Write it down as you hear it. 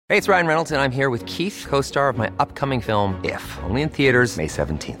Hey, it's Ryan Reynolds, and I'm here with Keith, co-star of my upcoming film, If, only in theaters May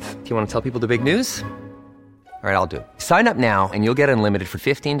 17th. Do you want to tell people the big news? All right, I'll do it. Sign up now and you'll get unlimited for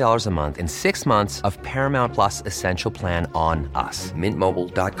 $15 a month and 6 months of Paramount Plus Essential Plan on us.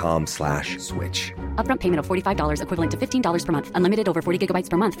 MintMobile.com/switch. Upfront payment of $45 equivalent to $15 per month. Unlimited over 40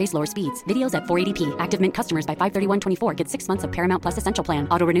 gigabytes per month. Face lower speeds. Videos at 480p. Active Mint customers by 531.24 get 6 months of Paramount Plus Essential Plan.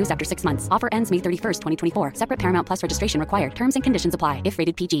 Auto renews after 6 months. Offer ends May 31st, 2024. Separate Paramount Plus registration required. Terms and conditions apply if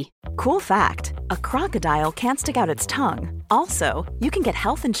rated PG. Cool fact, a crocodile can't stick out its tongue. Also, you can get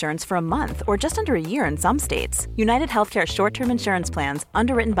health insurance for a month or just under a year in some states. United Healthcare short-term insurance plans,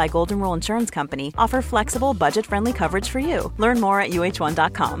 underwritten by Golden Rule Insurance Company, offer flexible, budget-friendly coverage for you. Learn more at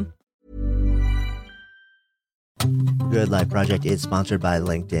uh1.com. Good Life Project is sponsored by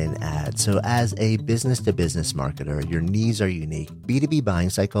LinkedIn Ads. So as a business-to-business marketer, your needs are unique. B2B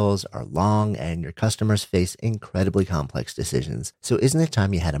buying cycles are long and your customers face incredibly complex decisions. So isn't it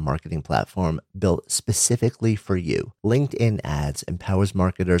time you had a marketing platform built specifically for you? LinkedIn Ads empowers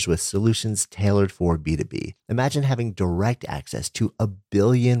marketers with solutions tailored for B2B. Imagine having direct access to 1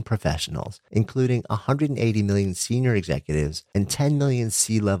 billion professionals, including 180 million senior executives and 10 million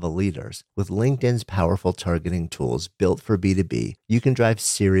C-level leaders. With LinkedIn's powerful targeting tools built for B2B, you can drive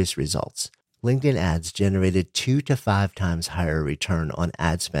serious results. LinkedIn Ads generated 2 to 5 times higher return on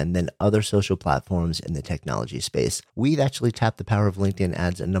ad spend than other social platforms in the technology space. We've actually tapped the power of LinkedIn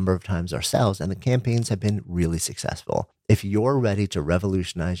Ads a number of times ourselves, and the campaigns have been really successful. If you're ready to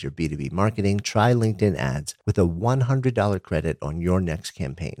revolutionize your B2B marketing, try LinkedIn Ads with a $100 credit on your next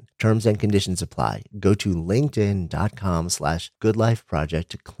campaign. Terms and conditions apply. Go to linkedin.com/goodlifeproject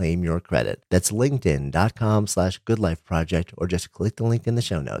to claim your credit. That's linkedin.com/goodlifeproject, or just click the link in the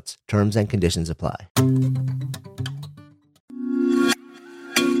show notes. Terms and conditions apply.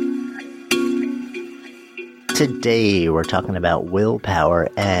 Today, we're talking about willpower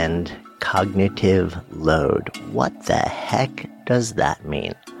and cognitive load. What the heck does that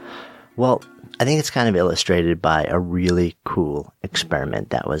mean? Well, I think it's kind of illustrated by a really cool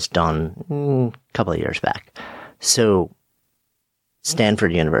experiment that was done a couple of years back. So,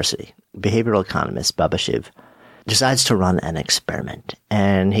 Stanford University, behavioral economist Baba Shiv decides to run an experiment,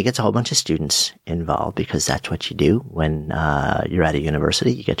 and he gets a whole bunch of students involved because that's what you do when you're at a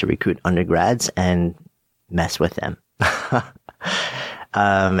university. You get to recruit undergrads and mess with them.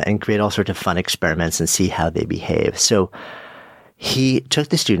 And create all sorts of fun experiments and see how they behave. So he took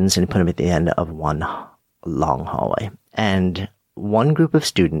the students and put them at the end of one long hallway. And one group of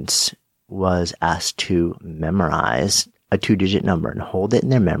students was asked to memorize a 2-digit number and hold it in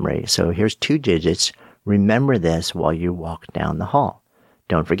their memory. So here's 2 digits. Remember this while you walk down the hall.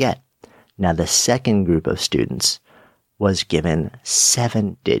 Don't forget. Now the second group of students was given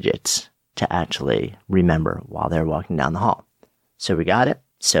 7 digits to actually remember while they're walking down the hall. So we got it.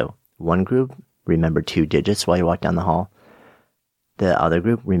 So one group, remember 2 digits while you walk down the hall. The other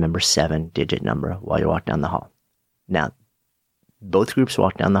group, remember 7-digit number while you walk down the hall. Now, both groups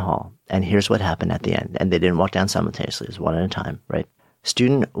walked down the hall, and here's what happened at the end. And they didn't walk down simultaneously. It was one at a time, right?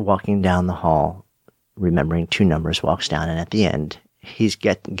 Student walking down the hall, remembering 2 numbers, walks down, and at the end, he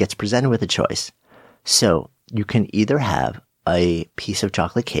gets presented with a choice. So you can either have a piece of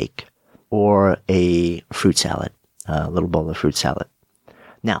chocolate cake or a fruit salad. A little bowl of fruit salad.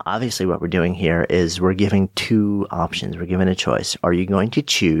 Now, obviously what we're doing here is we're giving 2 options. We're given a choice. Are you going to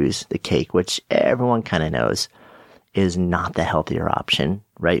choose the cake, which everyone kind of knows is not the healthier option,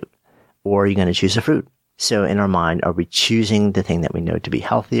 right? Or are you going to choose the fruit? So in our mind, are we choosing the thing that we know to be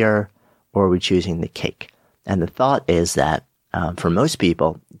healthier, or are we choosing the cake? And the thought is that for most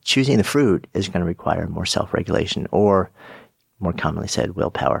people, choosing the fruit is going to require more self-regulation, or more commonly said,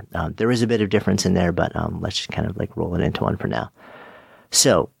 willpower. There is a bit of difference in there, but let's just kind of like roll it into one for now.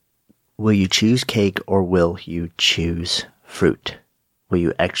 So, will you choose cake or will you choose fruit? Will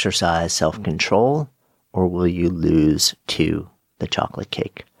you exercise self-control or will you lose to the chocolate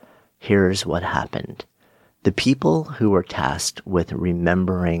cake? Here's what happened. The people who were tasked with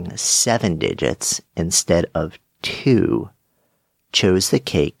remembering 7 digits instead of 2 chose the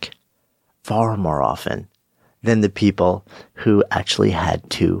cake far more often than the people who actually had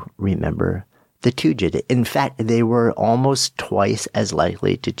to remember the 2-digit. In fact, they were almost twice as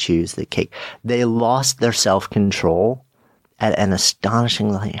likely to choose the cake. They lost their self-control at an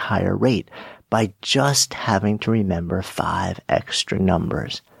astonishingly higher rate by just having to remember 5 extra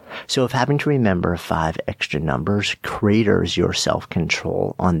numbers. So if having to remember 5 extra numbers craters your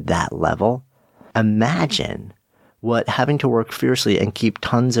self-control on that level, imagine what having to work fiercely and keep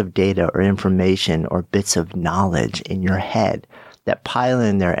tons of data or information or bits of knowledge in your head that pile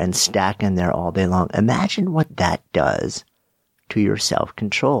in there and stack in there all day long. Imagine what that does to your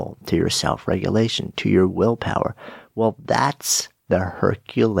self-control, to your self-regulation, to your willpower. Well, that's the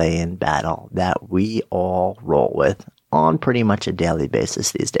Herculean battle that we all roll with on pretty much a daily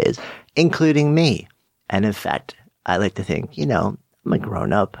basis these days, including me. And in fact, I like to think, I'm a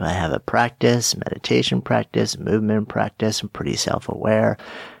grown up. I have a practice, meditation practice, movement practice. I'm pretty self-aware.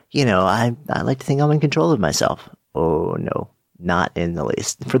 I like to think I'm in control of myself. Oh, no, not in the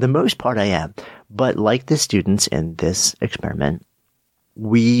least. For the most part, I am. But like the students in this experiment,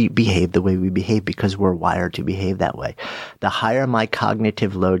 we behave the way we behave because we're wired to behave that way. The higher my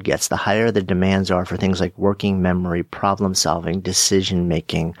cognitive load gets, the higher the demands are for things like working memory, problem solving, decision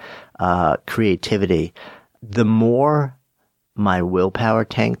making, creativity, the more my willpower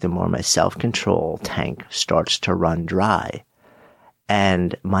tank, the more my self-control tank starts to run dry.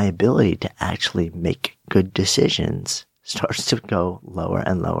 And my ability to actually make good decisions starts to go lower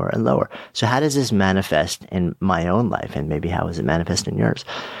and lower and lower. So how does this manifest in my own life? And maybe how does it manifest in yours?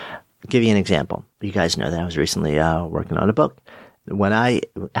 I'll give you an example. You guys know that I was recently working on a book. When I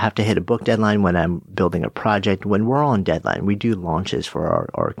have to hit a book deadline, when I'm building a project, when we're on deadline, we do launches for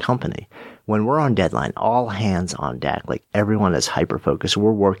our company. When we're on deadline, all hands on deck, like everyone is hyper-focused.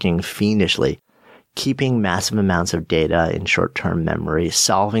 We're working fiendishly, keeping massive amounts of data in short-term memory,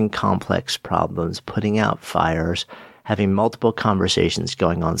 solving complex problems, putting out fires, having multiple conversations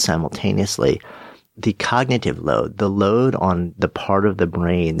going on simultaneously. The cognitive load, the load on the part of the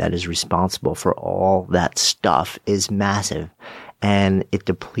brain that is responsible for all that stuff is massive, and it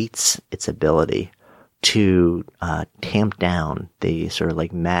depletes its ability to tamp down the sort of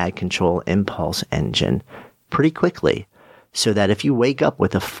like mad control impulse engine pretty quickly, so that if you wake up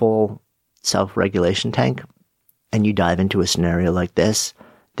with a full self-regulation tank and you dive into a scenario like this,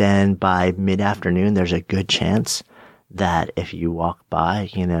 then by mid-afternoon, there's a good chance that if you walk by,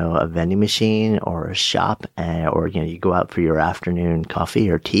 a vending machine or a shop, or, you go out for your afternoon coffee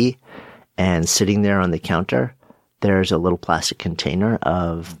or tea, and sitting there on the counter, there's a little plastic container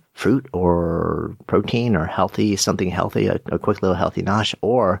of fruit or protein or something healthy, a quick little healthy nosh,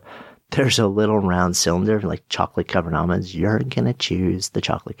 or there's a little round cylinder like chocolate covered almonds. You're going to choose the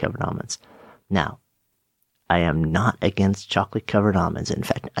chocolate covered almonds. Now, I am not against chocolate covered almonds. In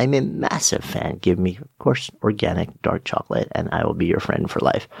fact, I'm a massive fan. Give me, of course, organic dark chocolate and I will be your friend for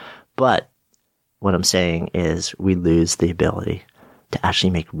life. But what I'm saying is we lose the ability to actually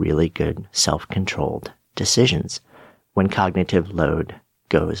make really good self-controlled decisions when cognitive load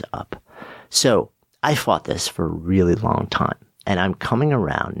goes up. So I fought this for a really long time, and I'm coming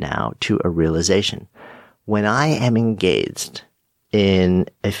around now to a realization. When I am engaged in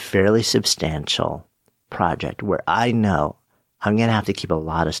a fairly substantial project where I know I'm going to have to keep a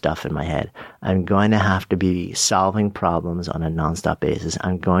lot of stuff in my head, I'm going to have to be solving problems on a nonstop basis,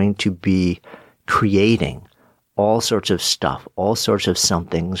 I'm going to be creating all sorts of stuff, all sorts of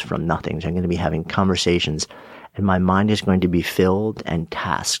somethings from nothings. I'm going to be having conversations, and my mind is going to be filled and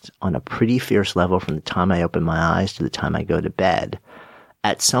tasked on a pretty fierce level from the time I open my eyes to the time I go to bed.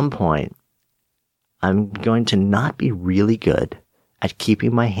 At some point, I'm going to not be really good at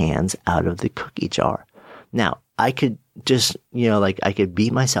keeping my hands out of the cookie jar. Now, I could just, I could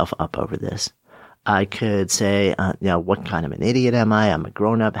beat myself up over this. I could say, what kind of an idiot am I? I'm a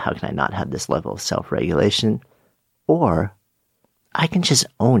grown up. How can I not have this level of self-regulation? Or I can just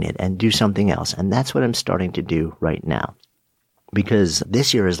own it and do something else. And that's what I'm starting to do right now. Because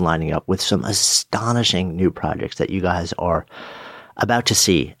this year is lining up with some astonishing new projects that you guys are about to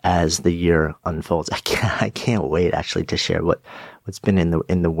see as the year unfolds. I can't wait actually to share what's been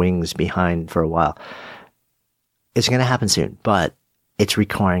in the wings behind for a while. It's going to happen soon, but it's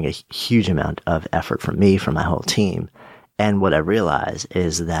requiring a huge amount of effort from me, from my whole team. And what I realize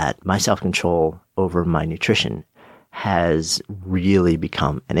is that my self-control over my nutrition has really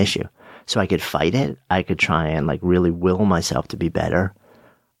become an issue. So I could fight it. I could try and really will myself to be better,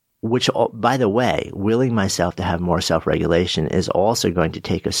 which, by the way, willing myself to have more self-regulation is also going to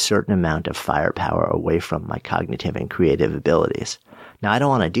take a certain amount of firepower away from my cognitive and creative abilities. Now, I don't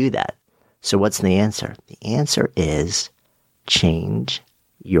want to do that. So what's the answer? The answer is change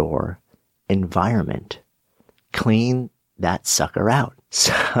your environment. Clean that sucker out.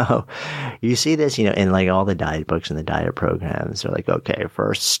 So you see this, in all the diet books and the diet programs. They're like, okay,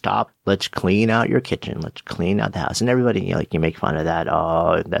 first stop. Let's clean out your kitchen. Let's clean out the house. And everybody, you make fun of that.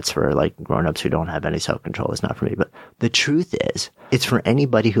 Oh, that's for grown-ups who don't have any self-control. It's not for me. But the truth is, it's for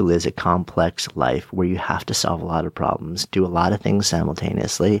anybody who lives a complex life where you have to solve a lot of problems, do a lot of things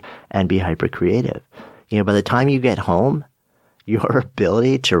simultaneously, and be hyper-creative. By the time you get home, your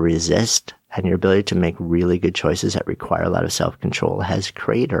ability to resist and your ability to make really good choices that require a lot of self-control has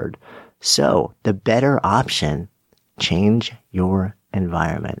cratered. So the better option change your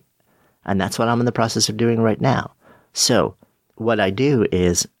environment. And that's what I'm in the process of doing right now. So what I do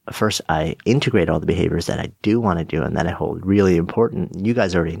is first I integrate all the behaviors that I do want to do and that I hold really important. You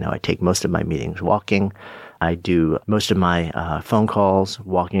guys already know I take most of my meetings walking. I do most of my phone calls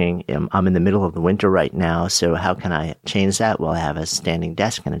walking. I'm in the middle of the winter right now. So how can I change that? Well, I have a standing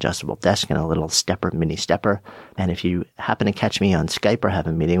desk, an adjustable desk, and a little mini stepper. And if you happen to catch me on Skype or have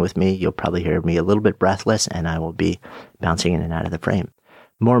a meeting with me, you'll probably hear me a little bit breathless and I will be bouncing in and out of the frame.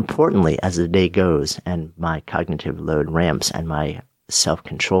 More importantly, as the day goes and my cognitive load ramps and my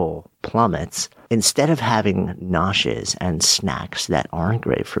self-control plummets, instead of having noshes and snacks that aren't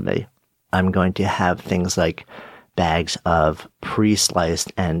great for me, I'm going to have things like bags of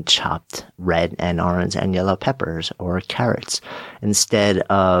pre-sliced and chopped red and orange and yellow peppers or carrots instead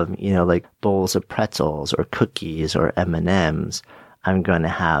of, like bowls of pretzels or cookies or M&Ms. I'm going to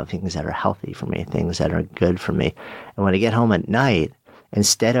have things that are healthy for me, things that are good for me. And when I get home at night,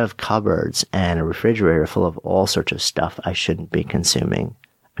 instead of cupboards and a refrigerator full of all sorts of stuff I shouldn't be consuming,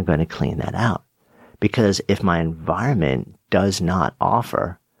 I'm going to clean that out. Because if my environment does not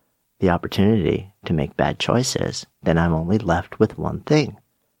offer the opportunity to make bad choices, then I'm only left with one thing.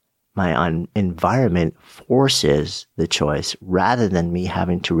 My environment forces the choice rather than me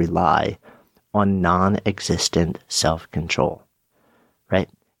having to rely on non-existent self-control, right?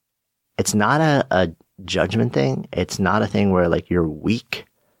 It's not a judgment thing. It's not a thing where like you're weak.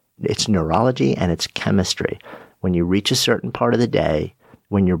 It's neurology and it's chemistry. When you reach a certain part of the day,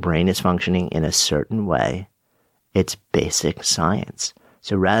 when your brain is functioning in a certain way, it's basic science.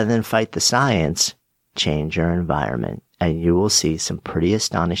 So rather than fight the science, change your environment and you will see some pretty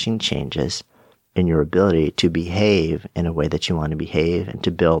astonishing changes in your ability to behave in a way that you want to behave and to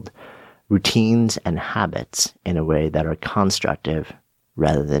build routines and habits in a way that are constructive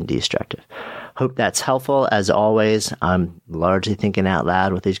rather than destructive. Hope that's helpful. As always, I'm largely thinking out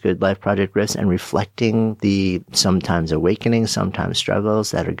loud with these Good Life Project riffs and reflecting the sometimes awakening, sometimes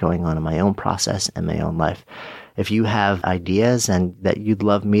struggles that are going on in my own process and my own life. If you have ideas and that you'd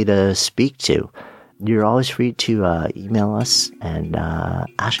love me to speak to, you're always free to email us and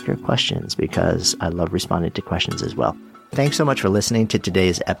ask your questions because I love responding to questions as well. Thanks so much for listening to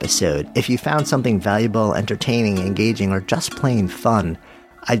today's episode. If you found something valuable, entertaining, engaging, or just plain fun,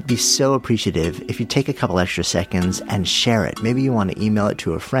 I'd be so appreciative if you take a couple extra seconds and share it. Maybe you want to email it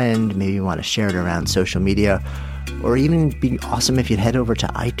to a friend, maybe you want to share it around social media, or even be awesome if you'd head over to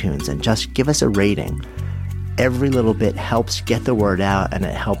iTunes and just give us a rating. Every little bit helps get the word out and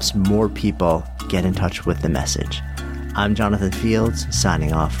it helps more people get in touch with the message. I'm Jonathan Fields,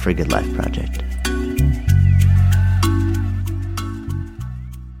 signing off for Good Life Project.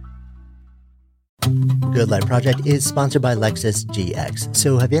 Good Life Project is sponsored by Lexus GX.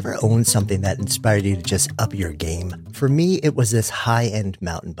 So have you ever owned something that inspired you to just up your game? For me, it was this high-end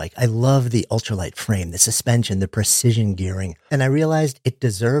mountain bike. I love the ultralight frame, the suspension, the precision gearing, and I realized it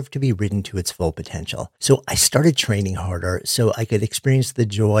deserved to be ridden to its full potential. So I started training harder so I could experience the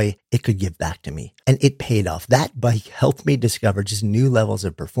joy it could give back to me. And it paid off. That bike helped me discover just new levels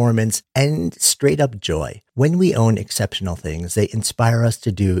of performance and straight up joy. When we own exceptional things, they inspire us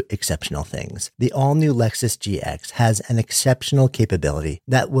to do exceptional things. The all-new Lexus GX has an exceptional capability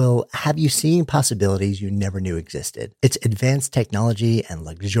that will have you seeing possibilities you never knew existed. Its advanced technology and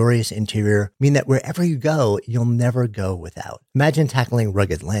luxurious interior mean that wherever you go, you'll never go without. Imagine tackling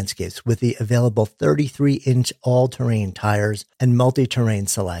rugged landscapes with the available 33-inch all-terrain tires and multi-terrain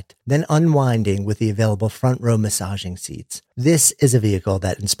select, then unwinding with the available front-row massaging seats. This is a vehicle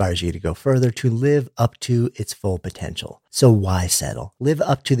that inspires you to go further, to live up to its full potential. So why settle? Live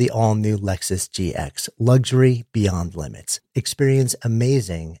up to the all-new Lexus GX, luxury beyond limits. Experience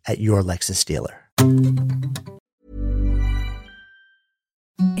amazing at your Lexus dealer.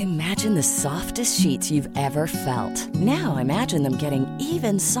 Imagine the softest sheets you've ever felt. Now imagine them getting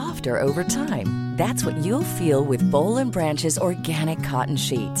even softer over time. That's what you'll feel with Boll & Branch's organic cotton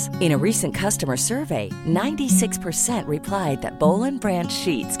sheets. In a recent customer survey, 96% replied that Boll & Branch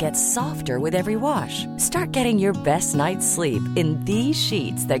sheets get softer with every wash. Start getting your best night's sleep in these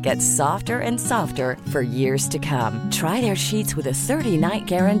sheets that get softer and softer for years to come. Try their sheets with a 30-night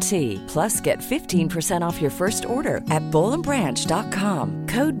guarantee. Plus, get 15% off your first order at bollandbranch.com.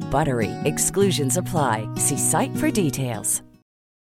 Code BUTTERY. Exclusions apply. See site for details.